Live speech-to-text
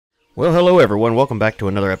Well, hello everyone. Welcome back to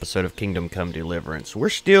another episode of Kingdom Come Deliverance. We're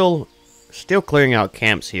still clearing out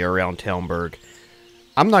camps here around Talmberg.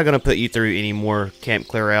 I'm not going to put you through any more camp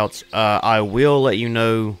clear-outs. I will let you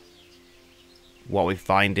know what we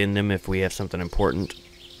find in them if we have something important.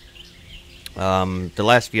 The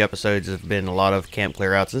last few episodes have been a lot of camp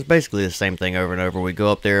clear-outs. It's basically the same thing over and over. We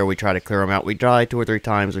go up there, we try to clear them out. We die 2 or 3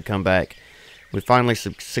 times, we come back. We finally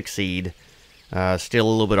succeed. Steal a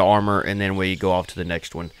little bit of armor, and then we go off to the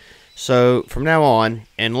next one. So, from now on,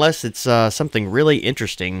 unless it's something really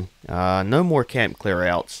interesting, no more camp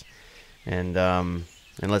clear-outs. And,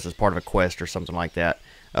 unless it's part of a quest or something like that.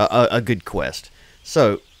 A good quest.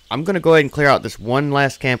 So, I'm going to go ahead and clear out this one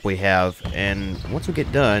last camp we have, and once we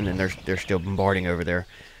get done, and they're still bombarding over there,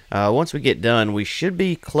 once we get done, we should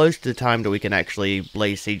be close to the time that we can actually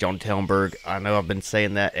lay siege on Talmberg. I know I've been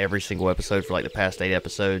saying that every single episode for like the past 8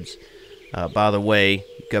 episodes. By the way,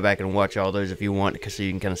 go back and watch all those if you want, so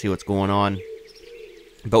you can kind of see what's going on.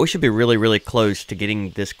 But we should be really, really close to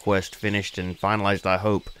getting this quest finished and finalized, I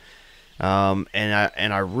hope. And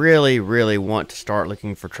I really, really want to start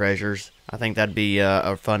looking for treasures. I think that'd be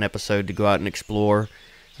a fun episode to go out and explore.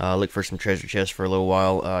 Look for some treasure chests for a little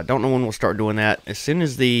while. Don't know when we'll start doing that. As soon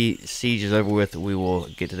as the siege is over with, we will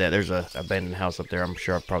get to that. There's a abandoned house up there. I'm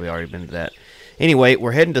sure I've probably already been to that. Anyway,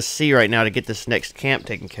 we're heading to sea right now to get this next camp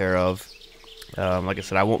taken care of. Like I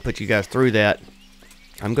said, I won't put you guys through that.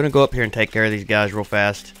 I'm going to go up here and take care of these guys real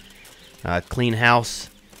fast. Clean house.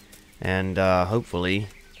 And hopefully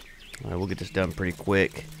we'll get this done pretty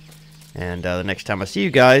quick. And the next time I see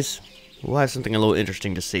you guys, we'll have something a little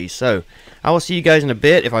interesting to see. So, I will see you guys in a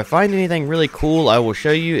bit. If I find anything really cool, I will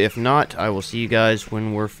show you. If not, I will see you guys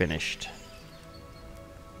when we're finished.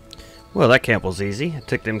 Well, that camp was easy. I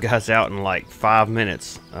took them guys out in like 5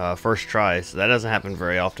 minutes. First try, so that doesn't happen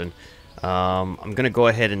very often. I'm going to go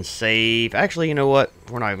ahead and save. Actually, you know what?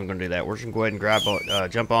 We're not even going to do that. We're just going to go ahead and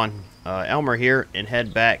grab, jump on Elmer here and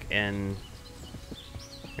head back and...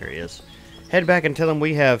 There he is. Head back and tell him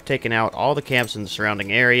we have taken out all the camps in the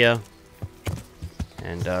surrounding area.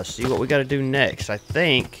 And see what we got to do next. I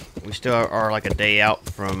think we still are like a day out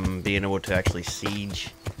from being able to actually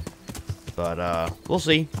siege. But we'll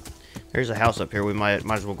see. There's a house up here. We might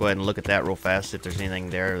as well go ahead and look at that real fast if there's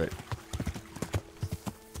anything there that...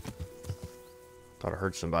 Thought I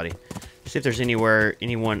heard somebody. See if there's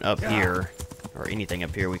anyone up here, or anything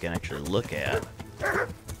up here we can actually look at.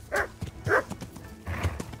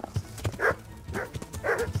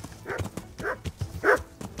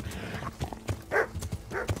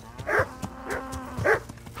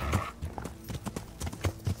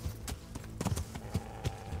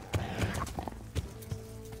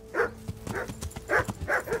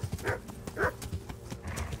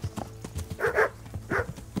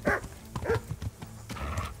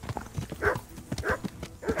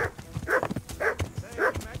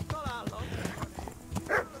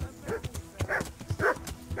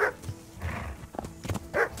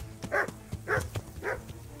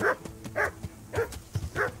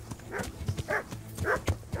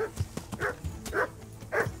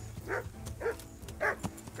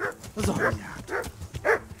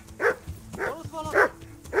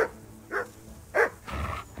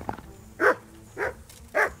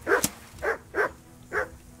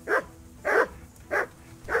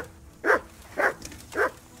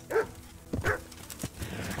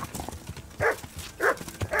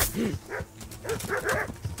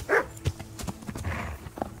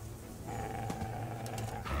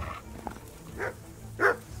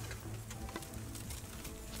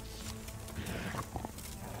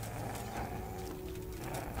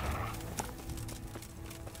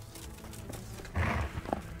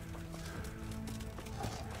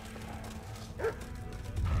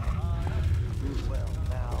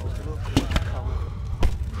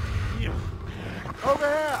 Over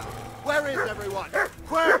here! Where is everyone?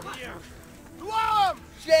 Where? Whoa!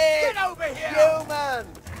 Shit! Get over here! Human!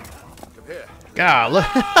 Come here. God, look.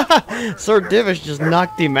 Sir Divish just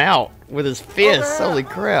knocked him out with his fist. Holy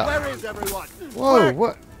crap. Where is everyone? Whoa,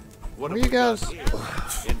 what? What are you guys? Get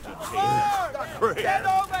over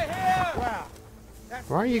here!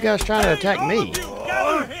 Why are you guys trying to attack me?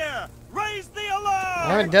 Gather here! Raise the alarm! I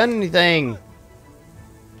haven't done anything.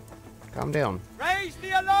 Calm down. Raise the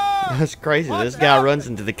alarm! That's crazy. This guy runs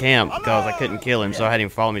into the camp because I couldn't kill him, so I had him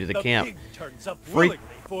follow me to the camp. Freak.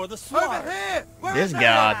 Over here! This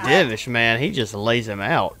guy, Divish, man, he just lays him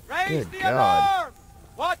out. Raise Good the God. alarm!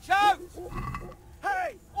 Watch out!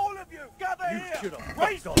 Hey, all of you, gather here!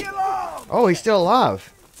 Raise the alarm! Oh, he's still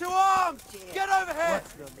alive. To arms! Get over here!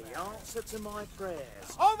 The answer to my prayers.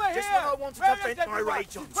 Over Just here! when I wanted Where to is vent my everyone?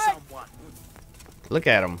 rage on Quick! someone. Look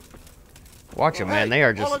at him. Watch him, man. Hey, They are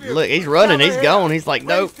all just... of you, Look, he's running. gather He's here. going. He's like,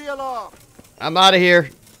 nope. Raise the alarm. I'm out of here.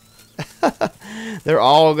 They're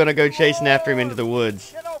all going to go chasing after him into the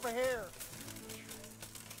woods. Get over here.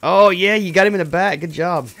 Oh, yeah. You got him in the back. Good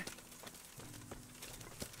job.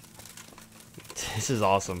 This is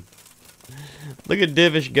awesome. Look at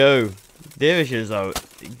Divish go. Divish is a...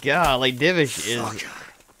 Golly, Divish is...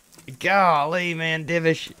 Golly, man.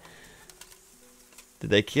 Divish... Did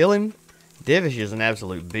they kill him? Divish is an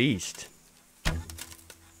absolute beast.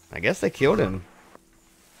 I guess they killed him.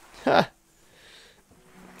 Ha!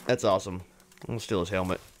 That's awesome. I'm gonna steal his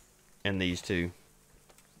helmet. And these two.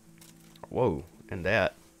 Whoa. And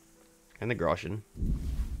that. And the Groschen.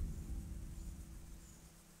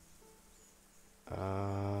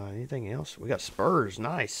 Anything else? We got spurs.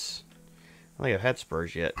 Nice. I don't think I've had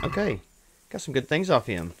spurs yet. Okay. Got some good things off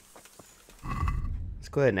him. Let's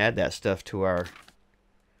go ahead and add that stuff to our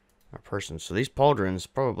person. So these pauldrons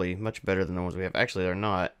probably much better than the ones we have. Actually, they're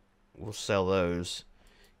not. We'll sell those.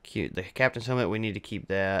 Cute. The captain's helmet, we need to keep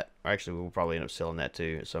that. Actually, we'll probably end up selling that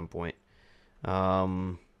too at some point.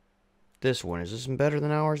 This one, is this better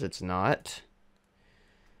than ours? It's not.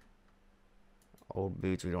 Old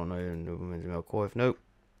boots, we don't know. Nobleman's milk coif. Nope.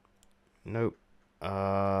 Nope.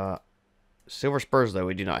 Silver spurs, though,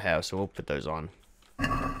 we do not have, so we'll put those on.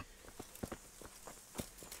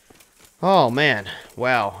 Oh, man.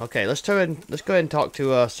 Wow. Okay, let's go ahead and talk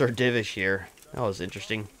to Sir Divish here. That was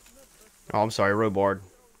interesting. Oh, I'm sorry, Robard.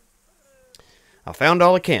 I found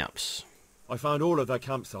all the camps. I found all of their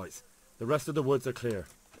campsites. The rest of the woods are clear.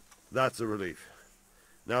 That's a relief.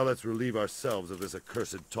 Now let's relieve ourselves of this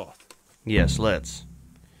accursed Toth. Yes, let's.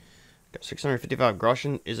 Got 655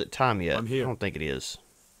 Groschen. Is it time yet? I'm here. I don't think it is.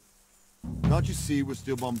 Can't you see we're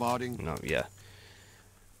still bombarding? No, yeah.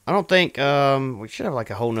 I don't think, we should have like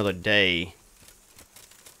a whole nother day.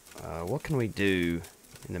 What can we do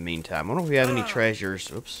in the meantime? I wonder if we have any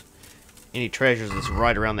treasures. Oops. Any treasures that's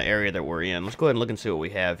right around the area that we're in. Let's go ahead and look and see what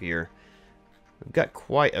we have here. We've got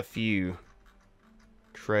quite a few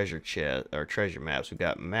treasure maps. We've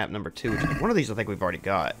got map number 2. Which, one of these I think we've already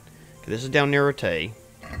got. Okay, this is down near Rotay.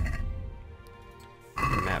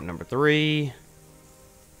 Map number 3.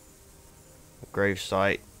 Grave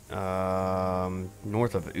site.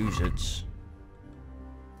 North of Uzits.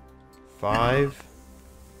 5.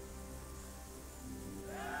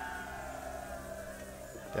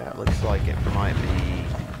 That looks like it might be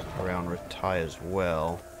around Rotay as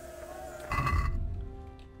well.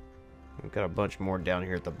 We've got a bunch more down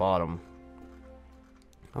here at the bottom.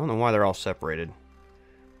 I don't know why they're all separated.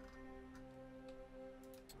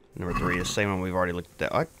 Number 3 is the same one we've already looked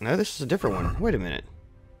at. No, this is a different one. Wait a minute.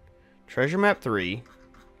 Treasure map 3.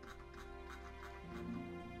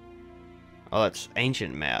 Oh, that's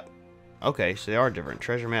ancient map. Okay, so they are different.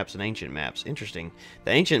 Treasure maps and ancient maps. Interesting.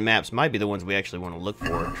 The ancient maps might be the ones we actually want to look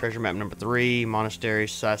for. Treasure map number 3, Monastery,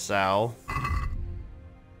 Sasau.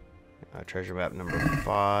 Treasure map number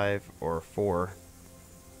 5 or 4.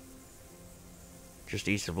 Just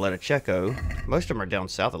east of Letacheco. Most of them are down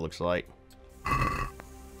south, it looks like.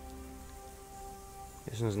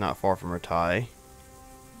 This one's not far from Rotay.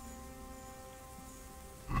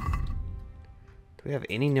 Do we have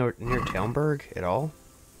any near Talmberg at all?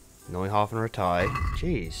 Neuhofen, Rotay.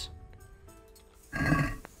 Jeez.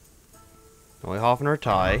 Neuhofen,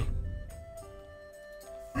 Rotay.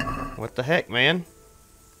 What the heck, man?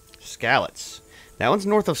 Skalitz. That one's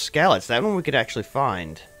north of Skalitz. That one we could actually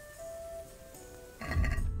find.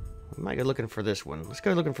 We might go looking for this one. Let's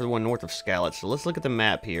go looking for the one north of Skalitz. So let's look at the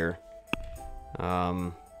map here.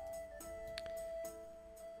 So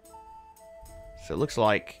it looks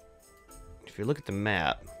like, if you look at the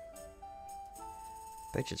map,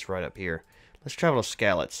 I bet you it's right up here. Let's travel to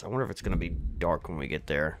Skalitz. I wonder if it's going to be dark when we get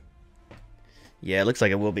there. Yeah, it looks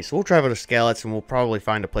like it will be. So we'll travel to Skalitz and we'll probably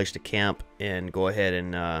find a place to camp and go ahead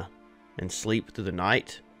and sleep through the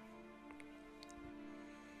night.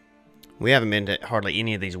 We haven't been to hardly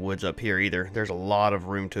any of these woods up here either. There's a lot of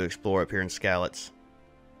room to explore up here in Skalitz.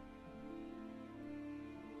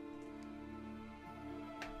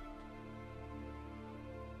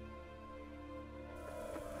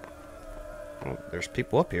 Oh, there's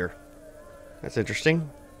people up here. That's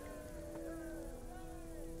interesting.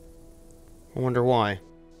 I wonder why.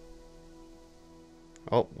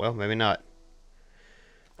 Oh, well, maybe not.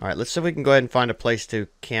 Alright, let's see if we can go ahead and find a place to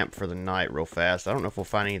camp for the night real fast. I don't know if we'll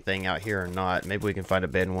find anything out here or not. Maybe we can find a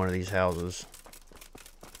bed in one of these houses.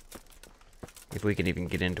 If we can even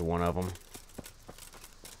get into one of them.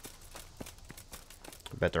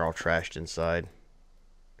 I bet they're all trashed inside.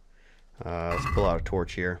 Let's pull out a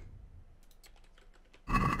torch here.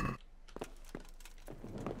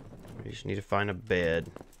 We just need to find a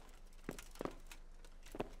bed.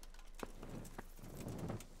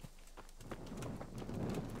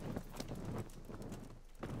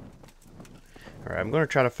 Alright, I'm going to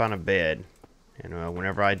try to find a bed. And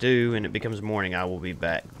whenever I do, and it becomes morning, I will be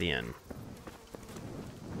back then.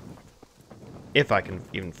 If I can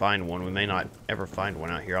even find one. We may not ever find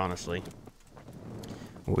one out here, honestly.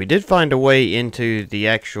 Well, we did find a way into the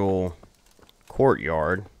actual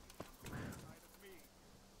courtyard.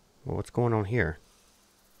 Well, what's going on here?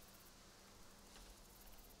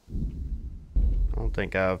 I don't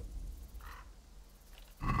think I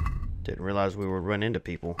didn't realize we would run into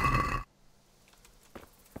people. Oh,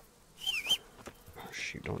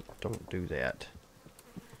 shoot, don't do that.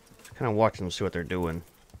 Just kind of watching them, see what they're doing.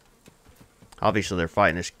 Obviously they're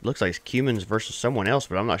fighting. This looks like it's humans versus someone else,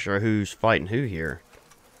 but I'm not sure who's fighting who here.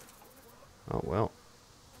 Oh well.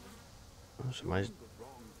 Oh, somebody's...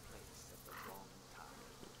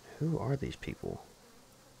 Who are these people?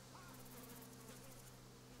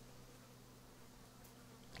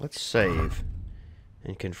 Let's save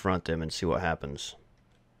and confront them and see what happens.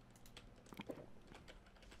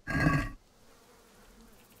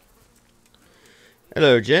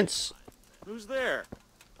 Hello, gents. Who's there?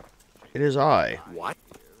 It is I. What?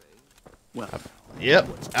 Well, Yep,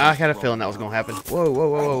 I had a feeling that was going to happen. Whoa, whoa,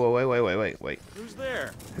 whoa, whoa, wait. who's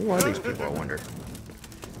there? Who are these people, I wonder?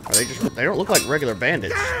 Are they just... They don't look like regular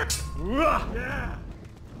bandits.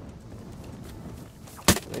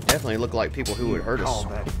 They definitely look like people who would hurt us.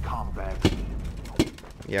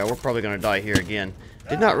 Yeah, we're probably going to die here again.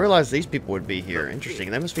 Did not realize these people would be here.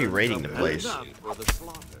 Interesting, they must be raiding the place.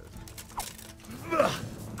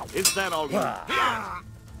 Is that all right?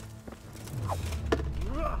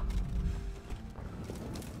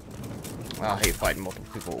 I hate fighting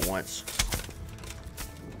multiple people at once.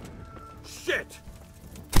 Shit!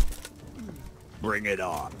 Bring it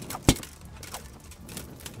on.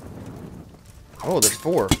 Oh, there's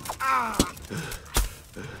 4.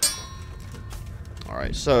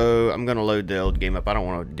 Alright, so I'm going to load the old game up. I don't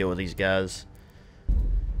want to deal with these guys.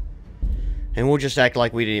 And we'll just act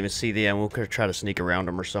like we didn't even see them. We'll try to sneak around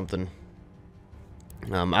them or something.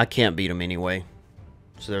 I can't beat them anyway.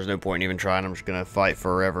 So there's no point in even trying. I'm just going to fight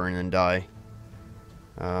forever and then die.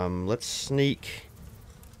 Let's sneak.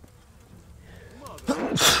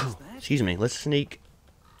 Excuse me. Let's sneak.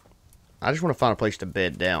 I just want to find a place to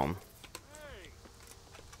bed down.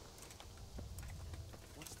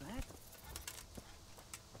 What's that?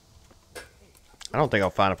 I don't think I'll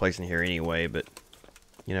find a place in here anyway, but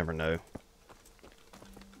you never know.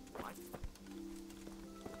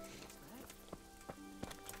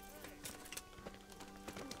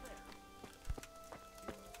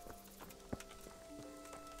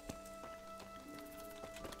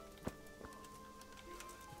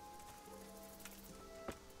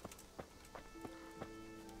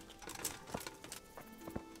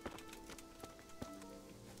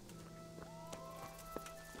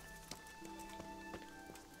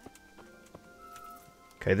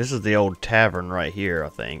 Okay, this is the old tavern right here, I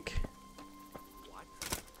think.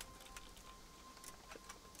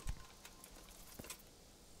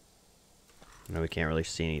 No, we can't really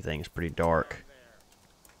see anything. It's pretty dark.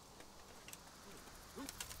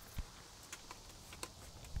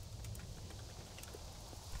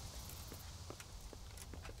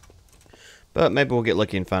 But maybe we'll get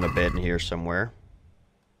lucky and find a bed in here somewhere.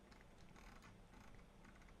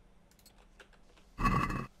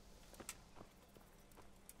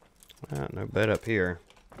 No bed up here.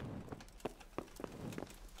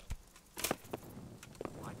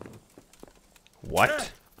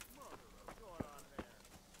 What?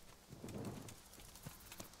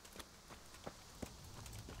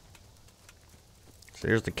 So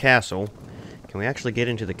here's the castle. Can we actually get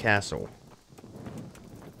into the castle?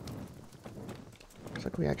 Looks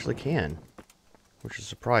like we actually can, which is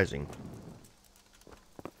surprising.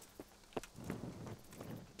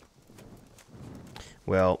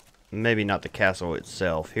 Well, maybe not the castle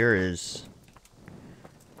itself. Here is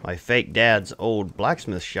my fake dad's old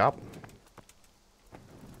blacksmith shop.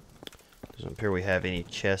 Doesn't appear we have any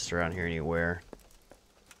chests around here anywhere.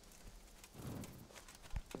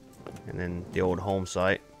 And then the old home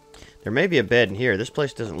site. There may be a bed in here. This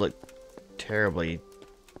place doesn't look terribly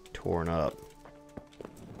torn up.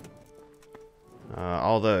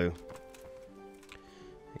 Although,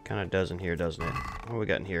 it kind of does in here, doesn't it? What do we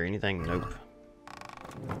got in here? Anything? Nope.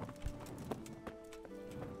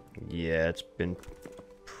 Yeah, it's been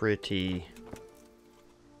pretty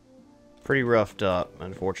roughed up,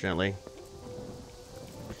 unfortunately.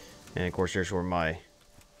 And of course, here's where my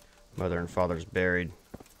mother and father's buried.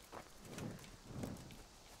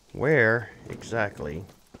 Where exactly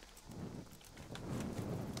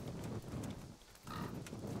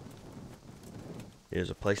is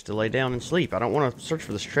a place to lay down and sleep? I don't want to search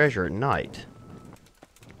for this treasure at night.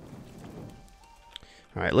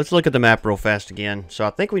 Alright, let's look at the map real fast again. So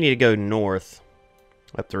I think we need to go north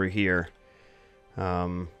up through here.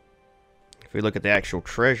 If we look at the actual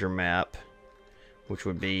treasure map, which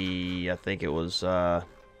would be, I think it was the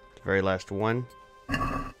very last one.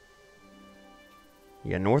 Yeah,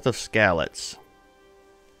 north of Skalitz.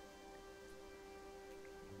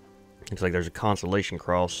 Looks like there's a constellation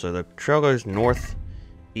cross, so the trail goes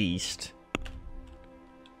northeast.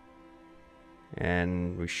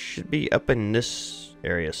 And we should be up in this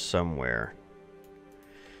area somewhere.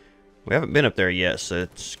 We haven't been up there yet, so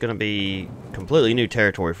it's going to be completely new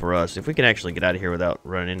territory for us. If we can actually get out of here without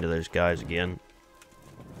running into those guys again,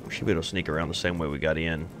 we should be able to sneak around the same way we got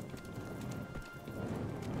in.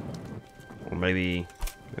 Or maybe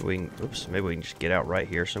we can, maybe we can just get out right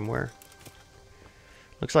here somewhere.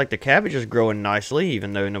 Looks like the cabbage is growing nicely,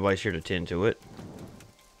 even though nobody's here to tend to it.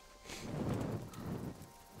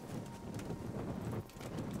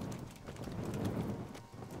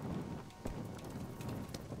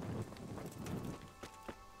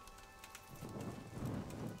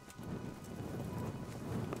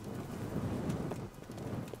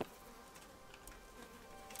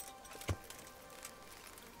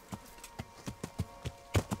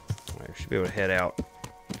 Should be able to head out.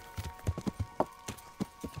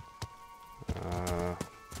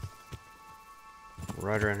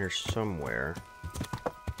 Right around here somewhere.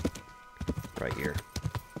 Right here.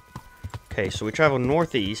 Okay, so we travel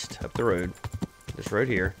northeast up the road. This road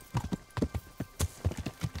here.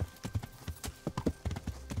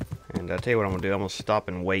 And I'll tell you what I'm going to do. I'm going to stop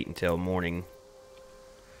and wait until morning.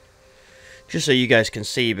 Just so you guys can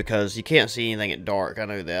see, because you can't see anything at dark. I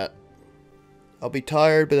know that. I'll be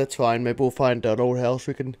tired, but that's fine. Maybe we'll find an old house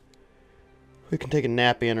we can take a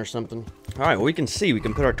nap in or something. Alright, well, we can see. We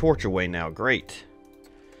can put our torch away now. Great.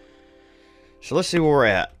 So let's see where we're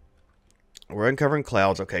at. We're uncovering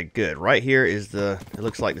clouds. Okay, good. Right here is the, it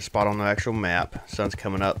looks like the spot on the actual map. Sun's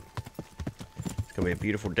coming up. It's going to be a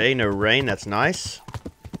beautiful day. No rain. That's nice.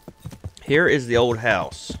 Here is the old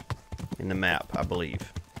house in the map, I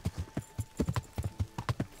believe.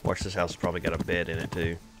 Watch, this house has probably got a bed in it,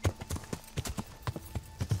 too.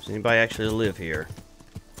 Does anybody actually live here?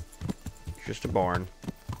 It's just a barn.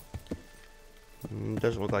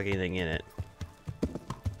 Doesn't look like anything in it.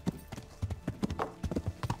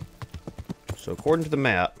 So according to the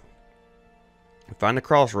map, we find the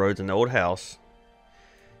crossroads in the old house.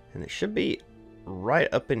 And it should be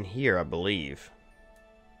right up in here, I believe.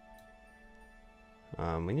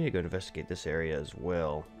 We need to go investigate this area as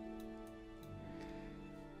well.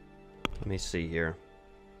 Let me see here.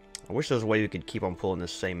 I wish there was a way we could keep on pulling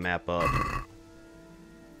this same map up. Okay,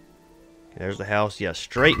 there's the house. Yeah,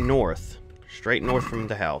 straight north. Straight north from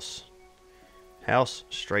the house. House,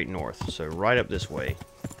 straight north. So right up this way.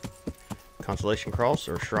 Constellation cross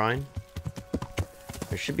or shrine.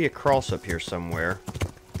 There should be a cross up here somewhere.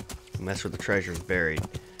 And that's where the treasure is buried.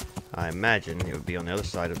 I imagine it would be on the other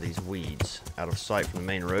side of these weeds. Out of sight from the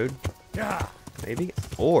main road. Yeah. Maybe.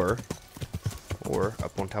 Or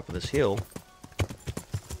up on top of this hill.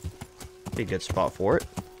 Be a good spot for it.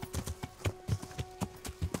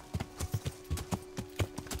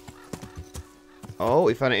 Oh,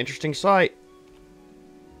 we found an interesting site.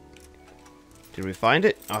 Did we find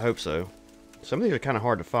it? I hope so. Some of these are kind of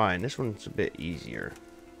hard to find. This one's a bit easier.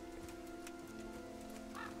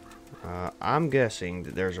 I'm guessing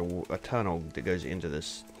that there's a tunnel that goes into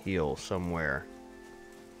this hill somewhere.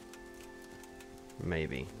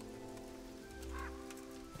 Maybe.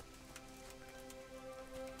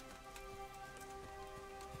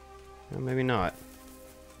 Well, maybe not.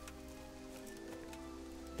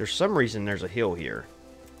 There's some reason there's a hill here.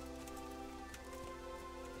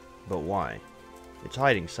 But why? It's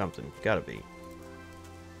hiding something. Gotta be.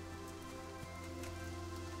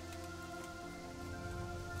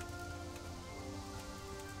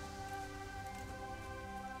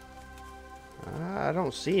 I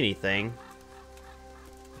don't see anything.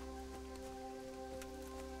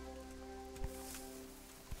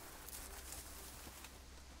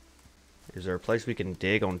 Is there a place we can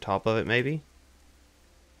dig on top of it, maybe?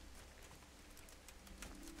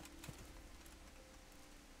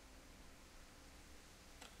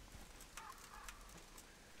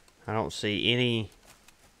 I don't see any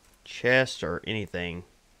chest or anything.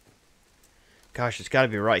 Gosh, it's got to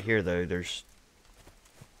be right here, though. There's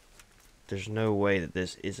no way that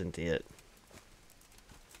this isn't it.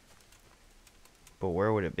 But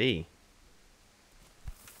where would it be?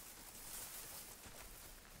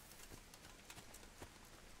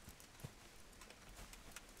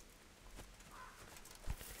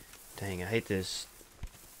 Dang, I hate this.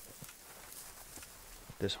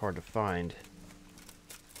 This hard to find.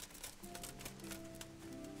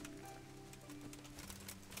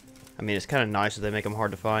 I mean, it's kind of nice that they make them hard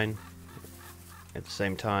to find. At the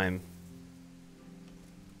same time,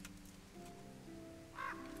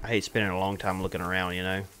 I hate spending a long time looking around, you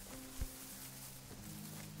know?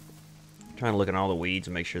 Trying to look at all the weeds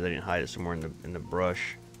and make sure they didn't hide it somewhere in the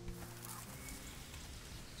brush.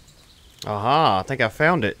 Aha, I think I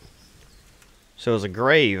found it. So there's a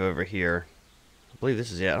grave over here. I believe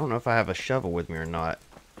this is it. I don't know if I have a shovel with me or not.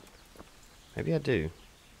 Maybe I do.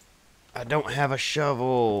 I don't have a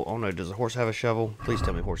shovel. Oh no, does the horse have a shovel? Please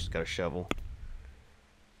tell me the horse has got a shovel.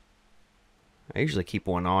 I usually keep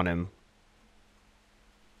one on him.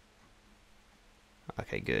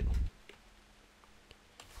 Okay, good.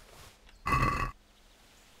 I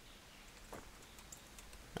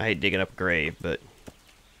hate digging up a grave, but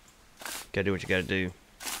gotta do what you gotta do.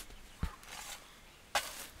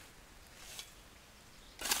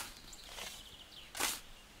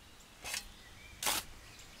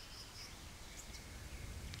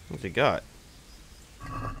 What's he got?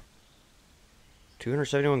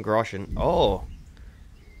 271 groschen. Oh!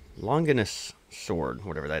 Longinus sword,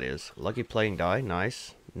 whatever that is. Lucky playing die,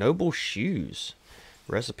 nice. Noble shoes.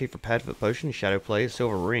 Recipe for Padfoot potion, shadow play,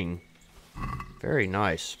 silver ring. Very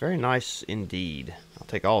nice. Very nice indeed. I'll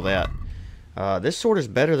take all that. This sword is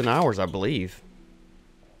better than ours, I believe.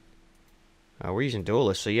 We're using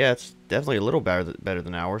duelist, so yeah, it's definitely a little better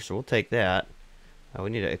than ours, so we'll take that. We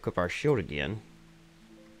need to equip our shield again.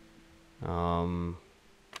 We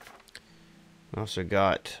also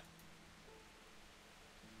got...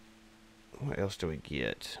 What else do we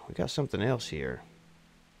get? We got something else here.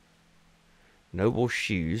 Noble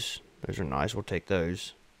shoes. Those are nice. We'll take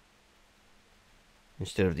those.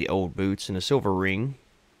 Instead of the old boots. And a silver ring.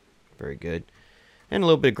 Very good. And a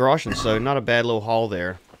little bit of groschen, so not a bad little haul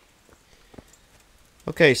there.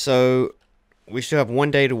 Okay, so we still have 1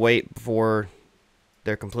 day to wait before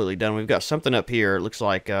they're completely done. We've got something up here. It looks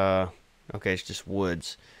like, okay, it's just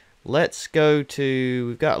woods. Let's go to,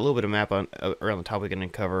 we've got a little bit of map on, around the top we can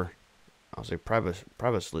uncover. I'll say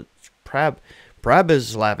Prabyslavitz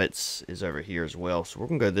is over here as well, so we're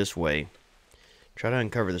going to go this way. Try to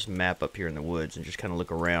uncover this map up here in the woods and just kind of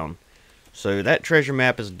look around. So that treasure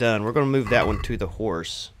map is done. We're going to move that one to the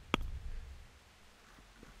horse.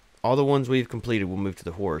 All the ones we've completed will move to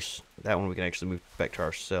the horse. That one we can actually move back to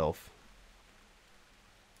ourselves.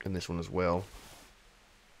 And this one as well.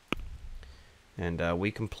 And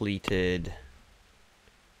we completed...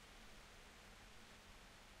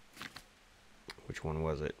 Which one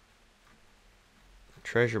was it?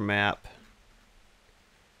 Treasure map.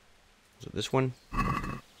 Was it this one?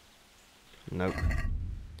 Nope.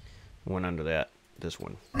 One under that. This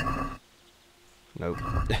one. Nope.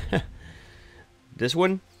 This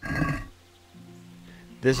one?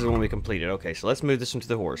 This is the one we completed. Okay, so let's move this one to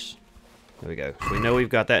the horse. There we go. So we know we've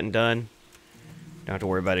got that and done. Don't have to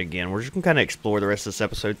worry about it again. We're just going to kind of explore the rest of this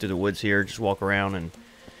episode through the woods here. Just walk around and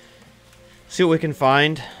see what we can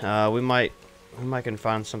find. We might can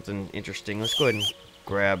find something interesting. Let's go ahead and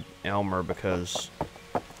grab Elmer because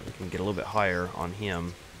we can get a little bit higher on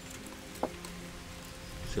him.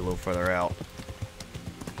 See a little further out.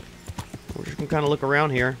 We're just going to kind of look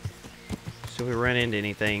around here. See if we run into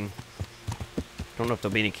anything. Don't know if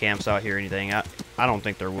there'll be any camps out here or anything. I don't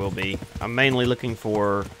think there will be. I'm mainly looking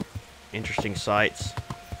for interesting sites.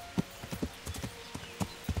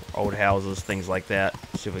 Old houses, things like that.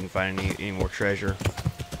 See if we can find any more treasure.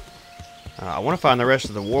 I want to find the rest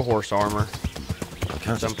of the warhorse armor. I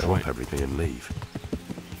can't just drop everything and leave.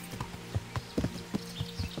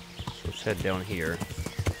 So let's head down here.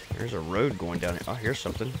 There's a road going down here. Oh, here's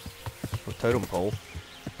something. A totem pole.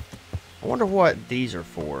 I wonder what these are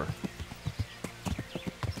for.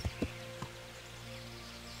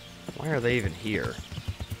 Why are they even here?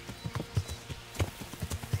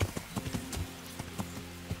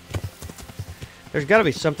 There's got to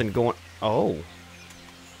be something going... Oh.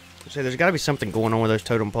 So there's got to be something going on with those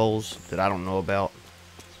totem poles that I don't know about.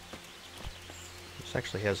 This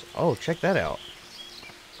actually has... Oh, check that out.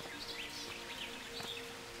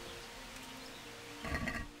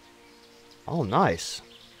 Oh, nice.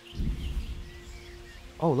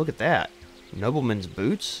 Oh, look at that. Nobleman's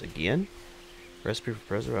boots, again. Recipe for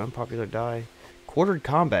preserve, unpopular dye. Quartered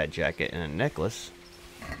combat jacket and a necklace.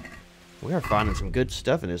 We are finding some good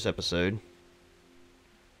stuff in this episode.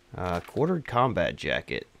 Quartered combat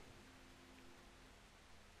jacket.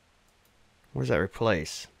 Where's that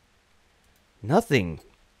replace? Nothing.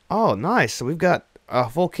 Oh, nice. So we've got a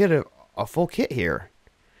full kit here,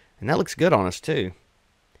 and that looks good on us too.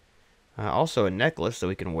 Also a necklace that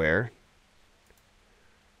we can wear,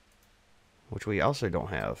 which we also don't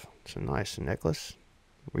have. It's a nice necklace.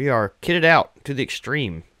 We are kitted out to the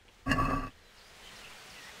extreme.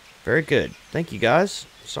 Very good. Thank you, guys.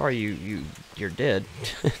 Sorry you're dead.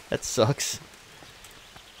 That sucks.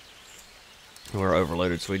 We're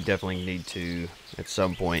overloaded, so we definitely need to, at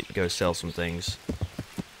some point, go sell some things.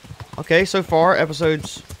 Okay, so far,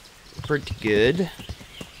 episode's pretty good.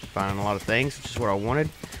 Finding a lot of things, which is what I wanted.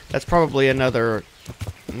 That's probably another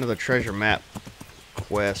treasure map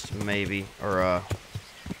quest, maybe. Or,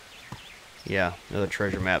 yeah, another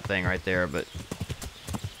treasure map thing right there, but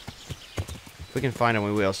if we can find it,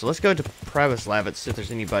 we will. So let's go to Pravoslavets, see if there's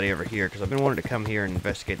anybody over here, because I've been wanting to come here and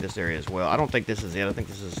investigate this area as well. I don't think this is it. I think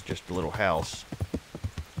this is just a little house.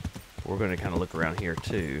 We're going to kind of look around here,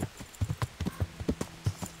 too.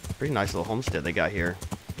 Pretty nice little homestead they got here.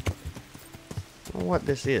 I don't know what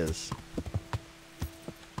this is.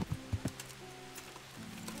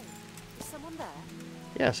 Is someone there?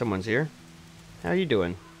 Yeah, someone's here. How you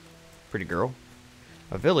doing, pretty girl?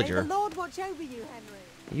 A villager. May the Lord watch over you, Henry.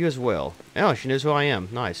 You as well. Oh, she knows who I am.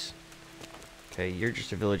 Nice. Okay, you're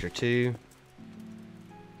just a villager too.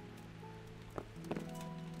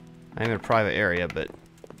 I'm in a private area, but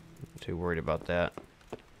I'm too worried about that.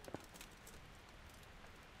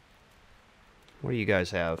 What do you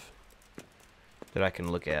guys have that I can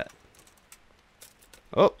look at?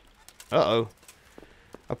 Oh! Uh-oh.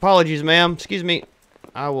 Apologies, ma'am. Excuse me.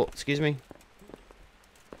 I will... Excuse me.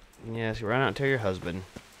 Yes, run out and tell your husband.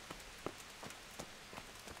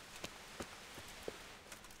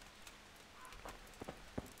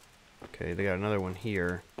 Okay, they got another one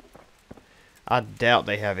here. I doubt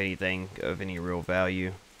they have anything of any real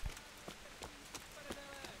value.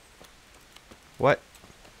 What?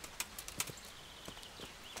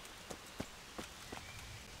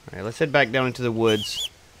 Alright, let's head back down into the woods.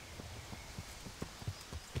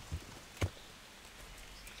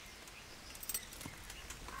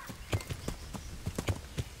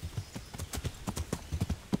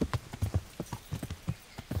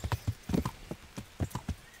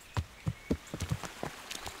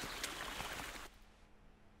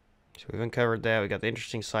 So we've uncovered that. We got the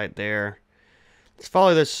interesting site there. Let's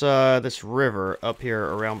follow this this river up here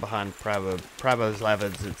around behind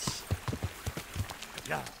Pravoslavets. It's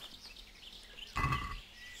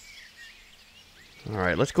all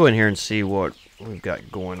right. Let's go in here and see what we've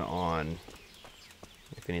got going on.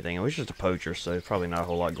 If anything, it was just a poacher, so probably not a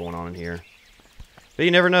whole lot going on in here. But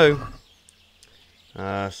you never know.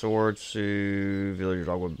 Sword, Sue, villager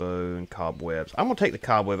dogwood bow, and cobwebs. I'm gonna take the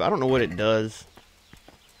cobweb. I don't know what it does.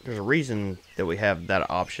 There's a reason that we have that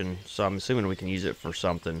option, so I'm assuming we can use it for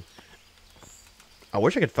something. I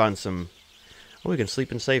wish I could find some... Oh, we can sleep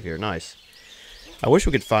and save here. Nice. I wish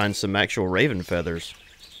we could find some actual raven feathers.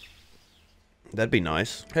 That'd be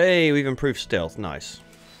nice. Hey, we've improved stealth. Nice.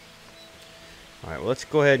 Alright, well, let's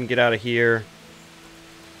go ahead and get out of here.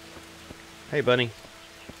 Hey, bunny.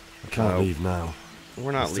 I can't leave now.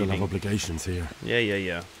 We're not I still leaving. have obligations here.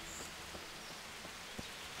 Yeah.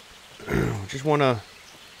 Just wanna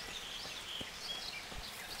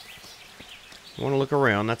look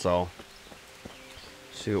around, that's all.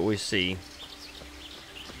 See what we see.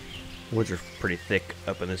 Woods are pretty thick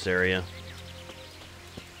up in this area.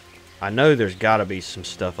 I know there's gotta be some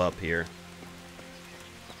stuff up here.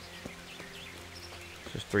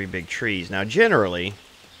 There's 3 big trees. Now generally,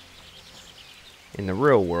 in the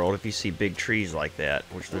real world, if you see big trees like that,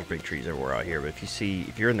 which there's big trees everywhere out here, but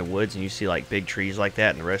if you're in the woods and you see like big trees like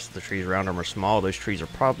that and the rest of the trees around them are small, those trees are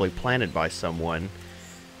probably planted by someone.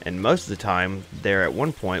 And most of the time, there at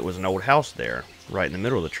one point was an old house there, right in the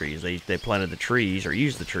middle of the trees. They planted the trees, or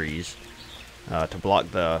used the trees, to block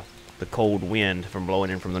the cold wind from blowing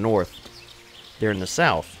in from the north. They're in the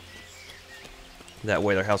south. That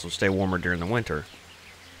way their house will stay warmer during the winter.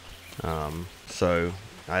 So,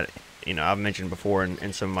 I've mentioned before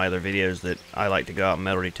in some of my other videos that I like to go out and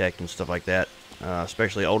metal detect and stuff like that.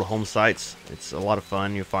 Especially old home sites. It's a lot of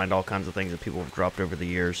fun. You'll find all kinds of things that people have dropped over the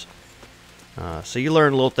years. So you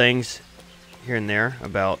learn little things here and there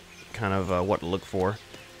about kind of what to look for.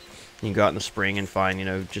 You can go out in the spring and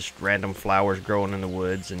find, just random flowers growing in the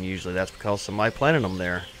woods, and usually that's because somebody planted them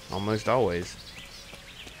there, almost always.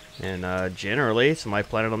 And generally, somebody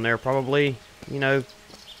planted them there probably,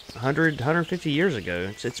 100, 150 years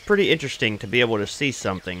ago. It's pretty interesting to be able to see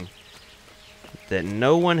something that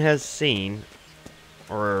no one has seen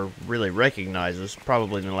or really recognizes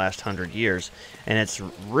probably in the last 100 years. And it's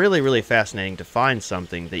really, really fascinating to find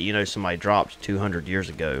something that somebody dropped 200 years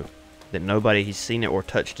ago, that nobody has seen it or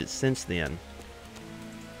touched it since then.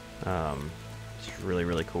 It's really,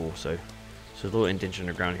 really cool. So there's a little indentation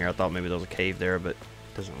underground here. I thought maybe there was a cave there, but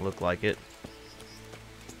it doesn't look like it.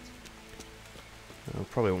 I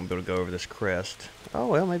probably won't be able to go over this crest. Oh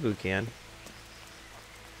well, maybe we can.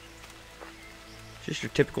 Just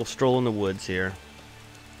your typical stroll in the woods here.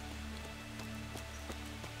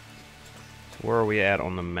 Where are we at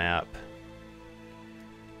on the map?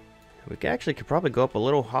 We actually could probably go up a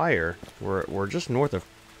little higher. We're just north of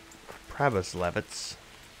Prabyslavitz.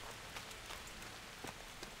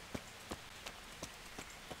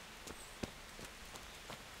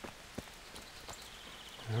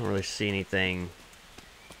 I don't really see anything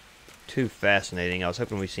too fascinating. I was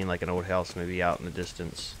hoping we'd seen like an old house maybe out in the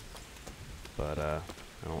distance, but I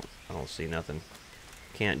don't see nothing.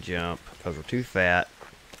 Can't jump because we're too fat.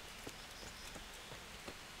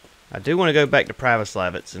 I do want to go back to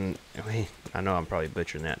Prabyslavitz, and I know I'm probably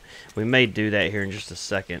butchering that. We may do that here in just a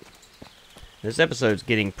second. This episode's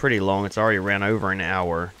getting pretty long. It's already ran over an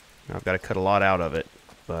hour. I've got to cut a lot out of it,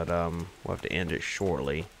 but we'll have to end it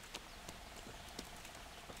shortly.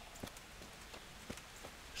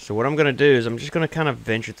 So what I'm going to do is I'm just going to kind of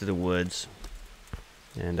venture through the woods.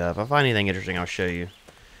 And if I find anything interesting, I'll show you.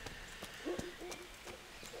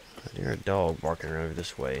 I hear a dog barking over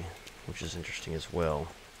this way, which is interesting as well.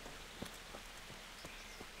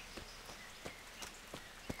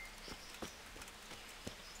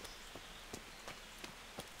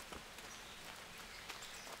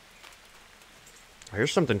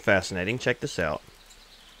 Here's something fascinating. Check this out.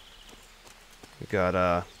 We got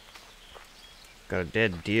a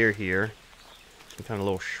dead deer here. Some kind of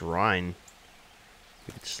little shrine.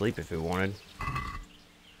 We could sleep if we wanted.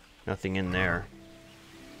 Nothing in there.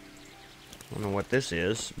 I don't know what this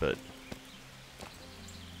is, but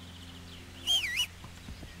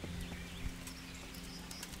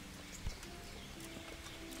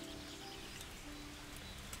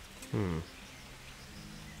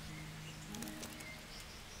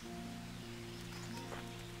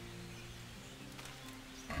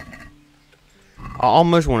I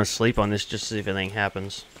almost want to sleep on this just to see if anything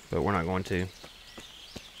happens, but we're not going to.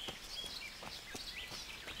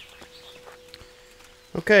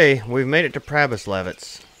 Okay, we've made it to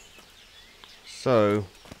Prabyslavitz. So,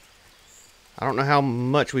 I don't know how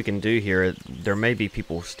much we can do here. There may be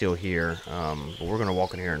people still here, but we're going to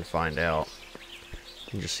walk in here and find out.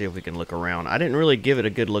 And just see if we can look around. I didn't really give it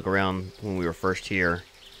a good look around when we were first here.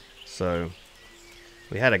 So,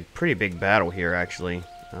 we had a pretty big battle here, actually.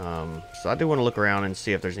 So I do want to look around and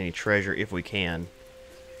see if there's any treasure, if we can.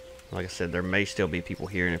 Like I said, there may still be people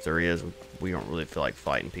here, and if there is, we don't really feel like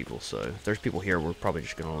fighting people. So if there's people here, we're probably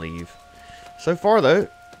just going to leave. So far, though, it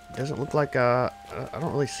doesn't look like, I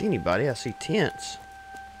don't really see anybody. I see tents.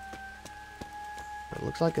 It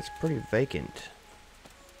looks like it's pretty vacant.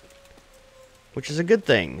 Which is a good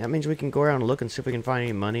thing. That means we can go around and look and see if we can find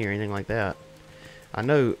any money or anything like that. I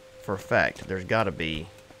know for a fact there's got to be,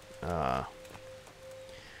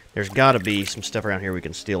 some stuff around here we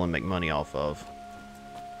can steal and make money off of.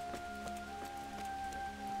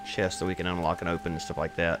 Chests that we can unlock and open and stuff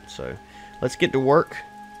like that. So, let's get to work.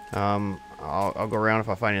 I'll go around. If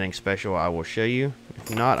I find anything special, I will show you.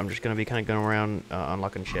 If not, I'm just going to be kind of going around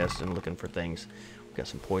unlocking chests and looking for things. We've got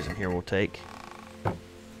some poison here we'll take.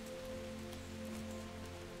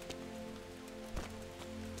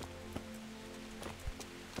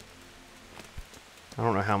 I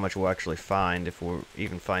don't know how much we'll actually find, if we'll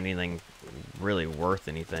even find anything really worth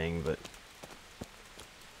anything, but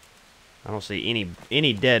I don't see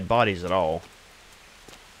any dead bodies at all,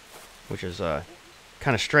 which is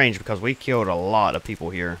kind of strange because we killed a lot of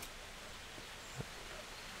people here.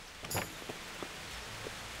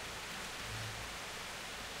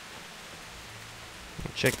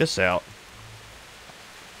 Check this out.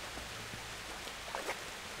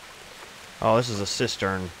 Oh, this is a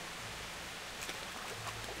cistern.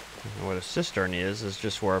 And what a cistern is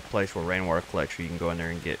just where a place where rainwater collects. You can go in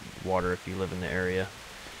there and get water if you live in the area.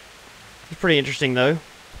 It's pretty interesting, though,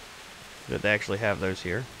 that they actually have those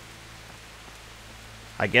here.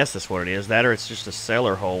 I guess that's what it is. That or it's just a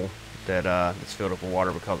cellar hole that it's filled up with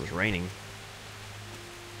water because it's raining.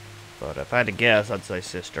 But if I had to guess, I'd say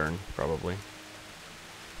cistern, probably.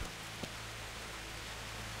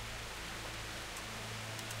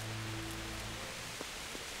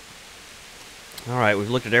 Alright, we've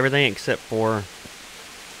looked at everything except for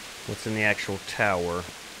what's in the actual tower.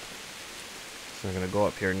 So I'm going to go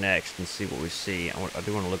up here next and see what we see. I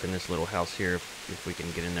do want to look in this little house here if we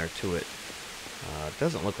can get in there to it. It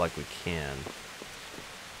doesn't look like we can.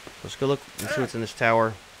 Let's go look and see what's in this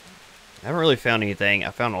tower. I haven't really found anything. I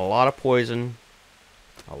found a lot of poison.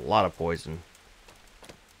 A lot of poison.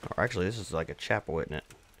 Or actually, this is like a chapel, isn't it?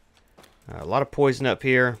 A lot of poison up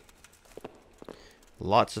here.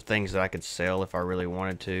 Lots of things that I could sell if I really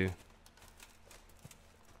wanted to.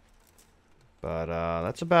 But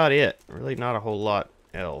that's about it. Really not a whole lot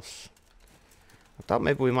else. I thought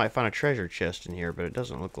maybe we might find a treasure chest in here, but it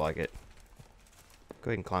doesn't look like it.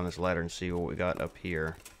 Go ahead and climb this ladder and see what we got up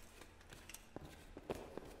here.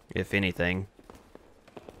 If anything.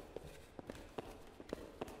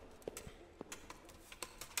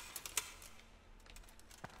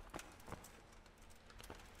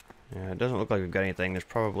 Yeah, it doesn't look like we've got anything. There's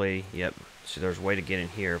probably, yep, see there's a way to get in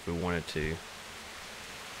here if we wanted to.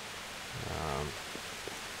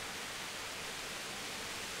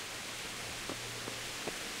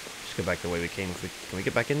 Just go back the way we came. Can we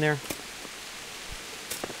get back in there?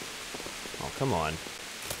 Oh, come on.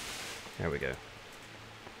 There we go.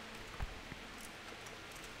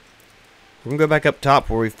 We're going to go back up top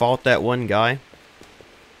where we fought that one guy.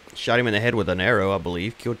 Shot him in the head with an arrow, I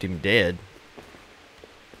believe. Killed him dead.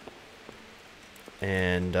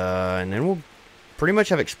 And then we'll pretty much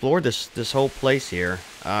have explored this whole place here.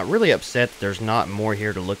 Really upset that there's not more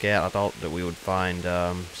here to look at. I thought that we would find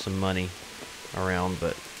some money around,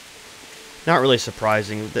 but not really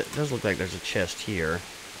surprising. It does look like there's a chest here.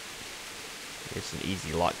 It's an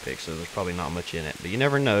easy lockpick, so there's probably not much in it. But you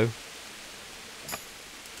never know.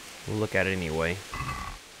 We'll look at it anyway.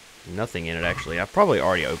 Nothing in it, actually. I've probably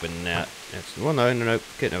already opened that. Well, no,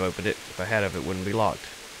 couldn't have opened it. If I had, it wouldn't be locked.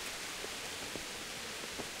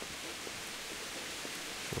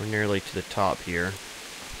 We're nearly to the top here.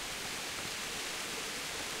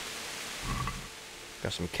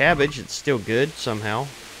 Got some cabbage. It's still good somehow.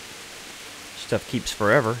 Stuff keeps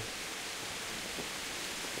forever.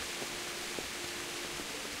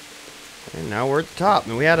 And now we're at the top.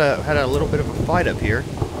 And we had a little bit of a fight up here.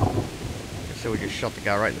 So we just shot the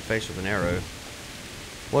guy right in the face with an arrow.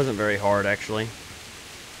 Wasn't very hard, actually.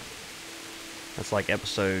 That's like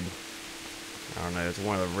episode, I don't know, it's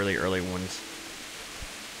one of the really early ones.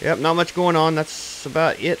 Yep, not much going on. That's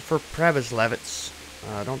about it for Pravoslavets.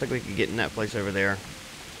 I don't think we could get in that place over there.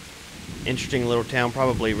 Interesting little town,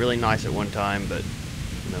 probably really nice at one time, but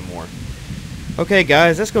no more. Okay,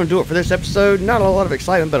 guys, that's going to do it for this episode. Not a lot of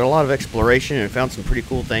excitement, but a lot of exploration, and found some pretty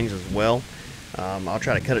cool things as well. I'll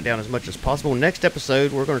try to cut it down as much as possible. Next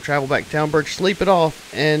episode, we're going to travel back to Townburg, sleep it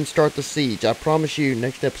off, and start the siege. I promise you,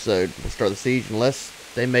 next episode, we'll start the siege unless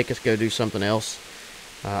they make us go do something else.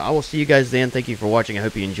 I will see you guys then. Thank you for watching. I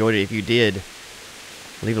hope you enjoyed it. If you did,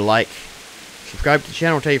 leave a like. Subscribe to the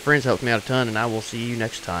channel. Tell your friends. Helps me out a ton. And I will see you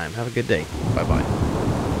next time. Have a good day. Bye-bye.